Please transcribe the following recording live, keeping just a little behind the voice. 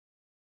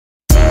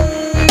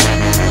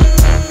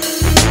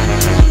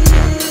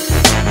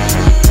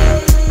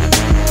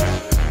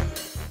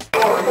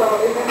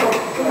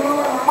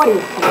What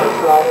is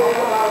teenage love?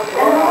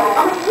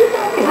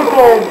 Is it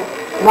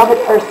the love at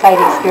first sight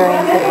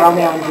experience of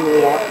Romeo and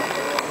Juliet?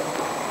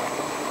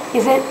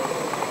 Is it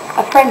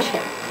a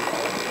friendship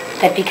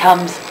that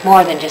becomes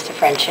more than just a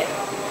friendship?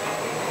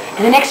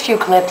 In the next few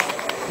clips,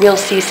 we'll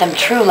see some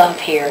true love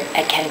here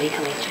at Kennedy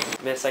Collegiate.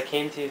 Miss, I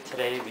came to you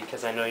today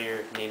because I know you're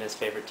Nina's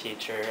favorite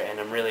teacher,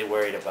 and I'm really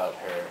worried about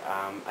her.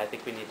 I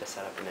think we need to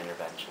set up an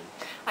intervention.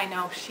 I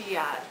know,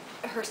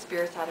 her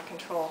spirit's out of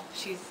control.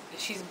 She's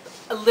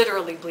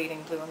literally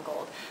bleeding blue and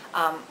gold.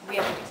 We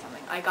have to do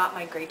something. I got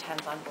my grade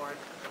 10s on board.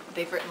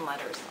 They've written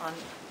letters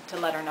to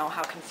let her know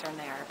how concerned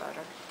they are about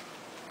her.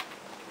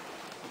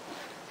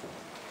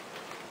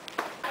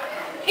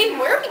 Hey,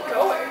 where are we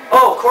going?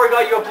 Oh, Corey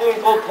got you a blue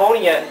and gold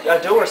pony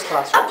at Doer's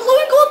classroom. A blue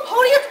and gold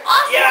pony? That's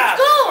awesome! Yeah, let's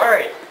go!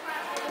 Alright.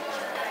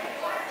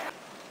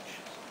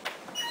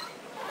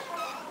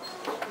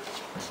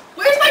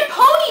 Where's my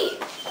pony?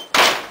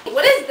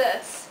 What is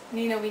this?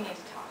 Nina, we need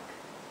to talk.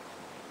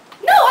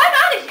 No, I'm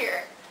out of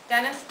here!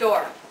 Dennis,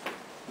 door.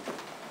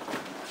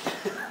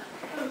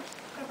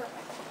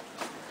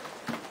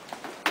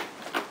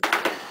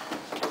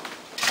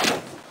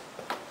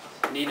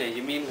 Nina,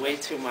 you mean way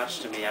too much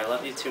to me. I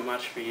love you too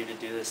much for you to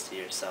do this to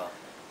yourself.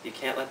 You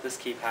can't let this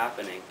keep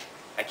happening.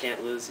 I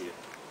can't lose you.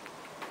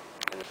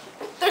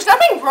 There's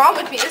nothing wrong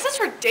with me. This is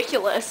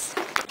ridiculous.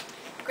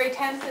 Grade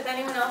 10s, does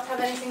anyone else have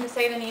anything to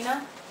say to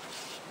Nina?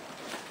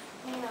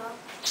 Nina.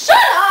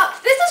 Shut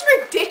up! This is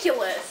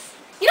ridiculous.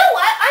 You know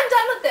what? I'm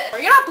done with this.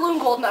 You're not blue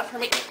and gold enough for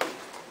me.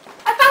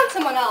 I found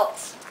someone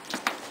else.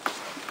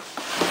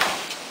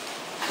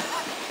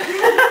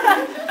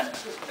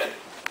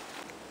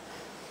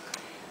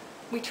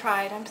 We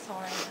tried. I'm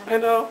sorry. I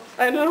know.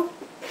 I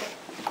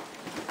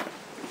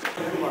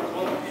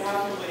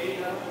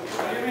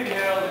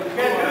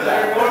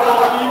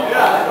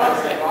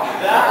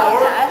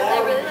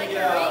really like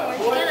your ring.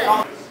 Where'd you get it?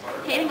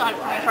 Hayden got it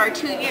for me for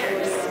 2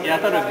 years. Yeah, I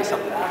thought it would be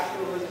something.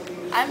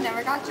 I've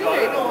never got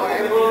jewelry before.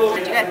 What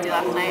did you guys do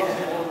last night?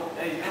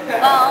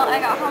 Well, I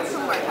got home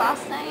from work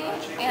last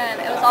night, and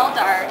it was all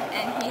dark,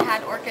 and he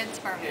had orchids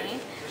for me.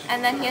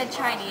 And then he had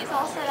Chinese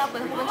all set up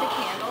with a whole bunch of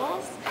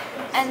candles.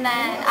 And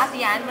then at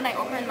the end, when I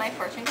opened my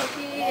fortune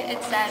cookie,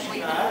 it said, "Will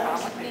you go to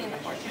prom with me?" in the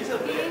fortune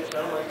cookie.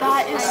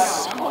 That is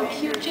so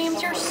cute,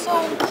 James. You're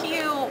so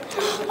cute.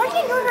 Why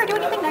didn't you ever do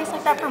anything nice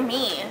like that for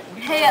me?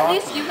 Hey, at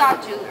least you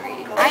got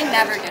jewelry. I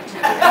never get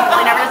jewelry.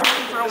 He never does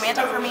anything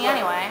romantic for me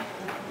anyway.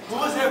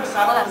 Well, that's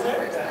the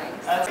first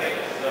thing.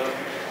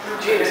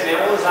 James,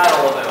 man, what was that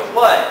all about?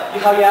 What?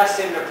 How you asked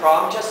Sam to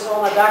prom? Jess is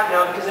on my back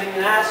now because I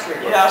didn't ask her.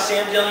 Yeah,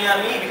 Sam's yelling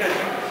at me because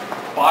you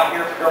bought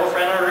your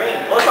girlfriend a ring.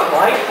 Well, it's not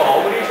my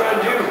fault. What are you trying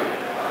to do?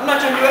 I'm not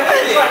trying to do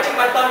anything. You're trying to take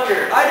my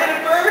thunder. I did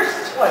it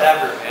first.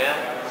 Whatever, man.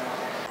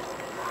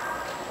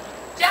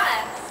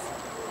 Jess!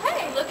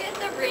 Hey, look at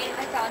the ring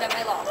I found at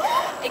my locker.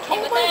 It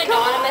came with an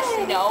anonymous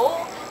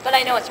note, but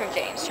I know it's from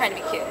James, trying to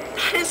be cute.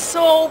 That is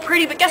so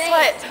pretty, but guess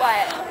what?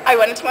 What? I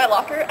went into my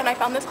locker and I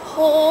found this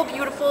whole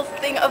beautiful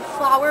thing of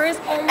flowers,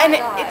 and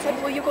it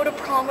said, "Will you go to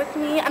prom with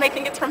me?" And I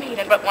think it's from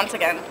Hayden, but once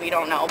again, we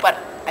don't know, but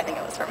I think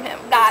it was from him.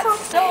 That's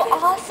so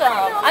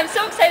awesome. I'm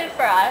so excited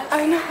for us.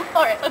 I know.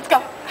 Alright, let's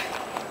go.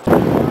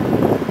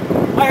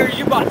 I heard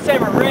you bought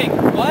Sam a ring.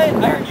 What?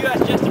 I heard you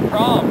asked Jess to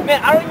prom.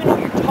 Man, I don't even know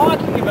what you're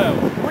talking about.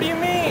 What do you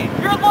mean?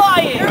 You're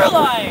lying. You're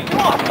lying. You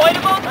want to fight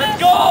about this? Let's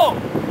go.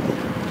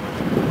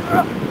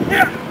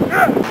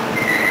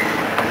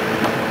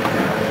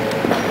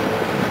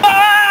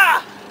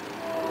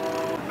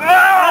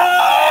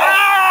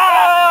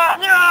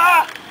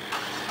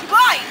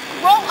 Guys,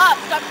 roll up.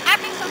 Stop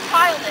acting so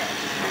childish.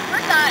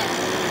 We're done.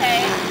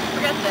 Okay?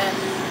 Forget this.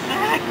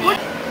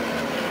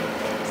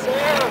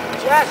 Sam,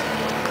 Jess.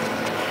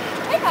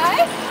 Hey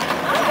guys.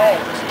 Hey,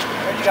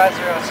 heard you guys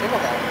are single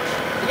now.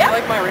 Yeah. You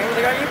like my ring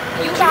that I got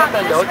you? You got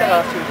that this note that I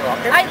ring. left you in your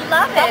locker? I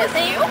love it.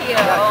 Thank you.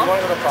 Yeah, do you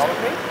want to go to prom with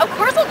me? Of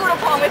course I'll go to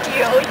prom with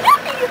you.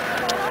 Yay!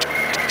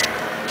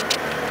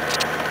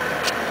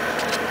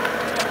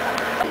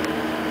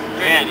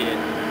 You're an idiot.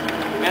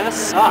 Man, this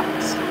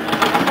sucks.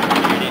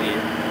 You're an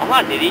idiot. I'm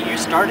not an idiot. You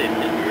started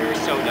it. You're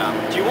so dumb.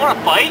 Do you want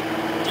to fight?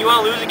 Do you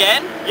want to lose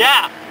again?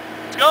 Yeah.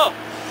 Let's go.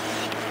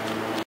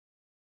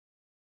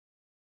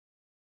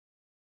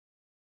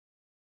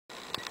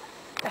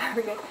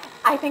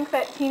 I think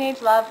that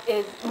teenage love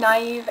is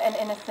naive and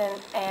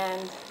innocent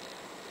and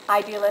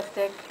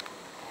idealistic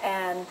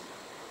and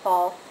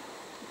false,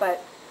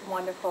 but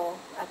wonderful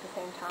at the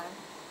same time.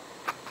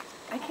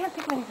 I can't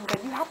think of anything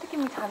good. You have to give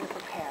me time to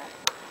prepare.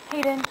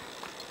 Hayden,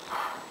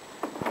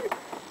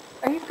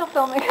 are you still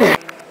filming?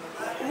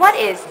 What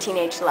is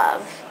teenage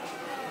love?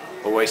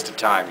 A waste of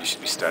time. You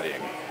should be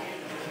studying.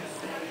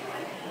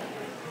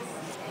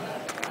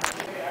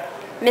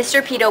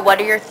 Mr. Pito, what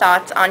are your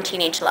thoughts on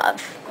teenage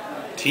love?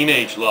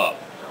 Teenage love.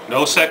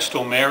 No sex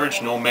till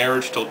marriage, no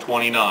marriage till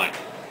 29.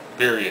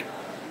 Period.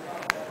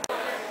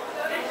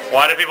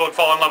 Why do people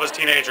fall in love as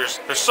teenagers?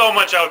 There's so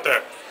much out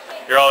there.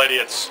 You're all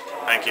idiots.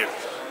 Thank you.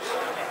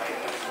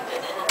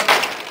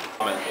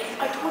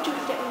 I told you to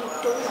get me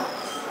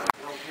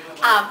donuts.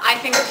 I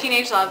think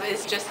teenage love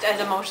is just as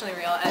emotionally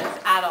real as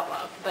adult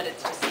love, but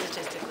it's just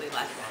statistically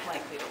less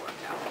likely to work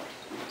out.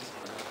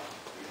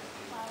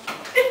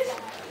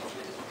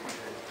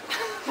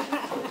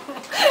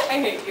 I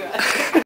hate you.